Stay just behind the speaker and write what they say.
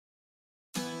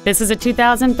This is a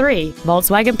 2003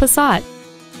 Volkswagen Passat.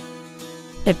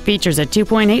 It features a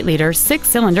 2.8-liter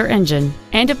six-cylinder engine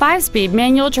and a 5-speed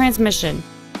manual transmission.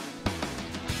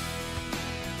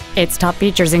 Its top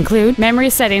features include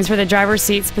memory settings for the driver's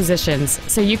seat's positions,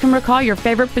 so you can recall your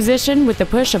favorite position with the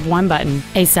push of one button,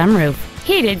 a sunroof,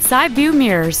 heated side view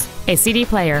mirrors, a CD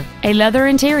player, a leather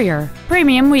interior,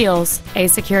 premium wheels, a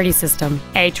security system,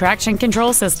 a traction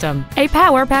control system, a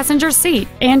power passenger seat,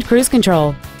 and cruise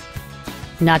control.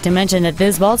 Not to mention that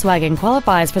this Volkswagen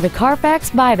qualifies for the Carfax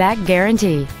buyback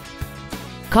guarantee.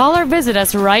 Call or visit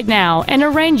us right now and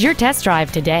arrange your test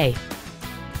drive today.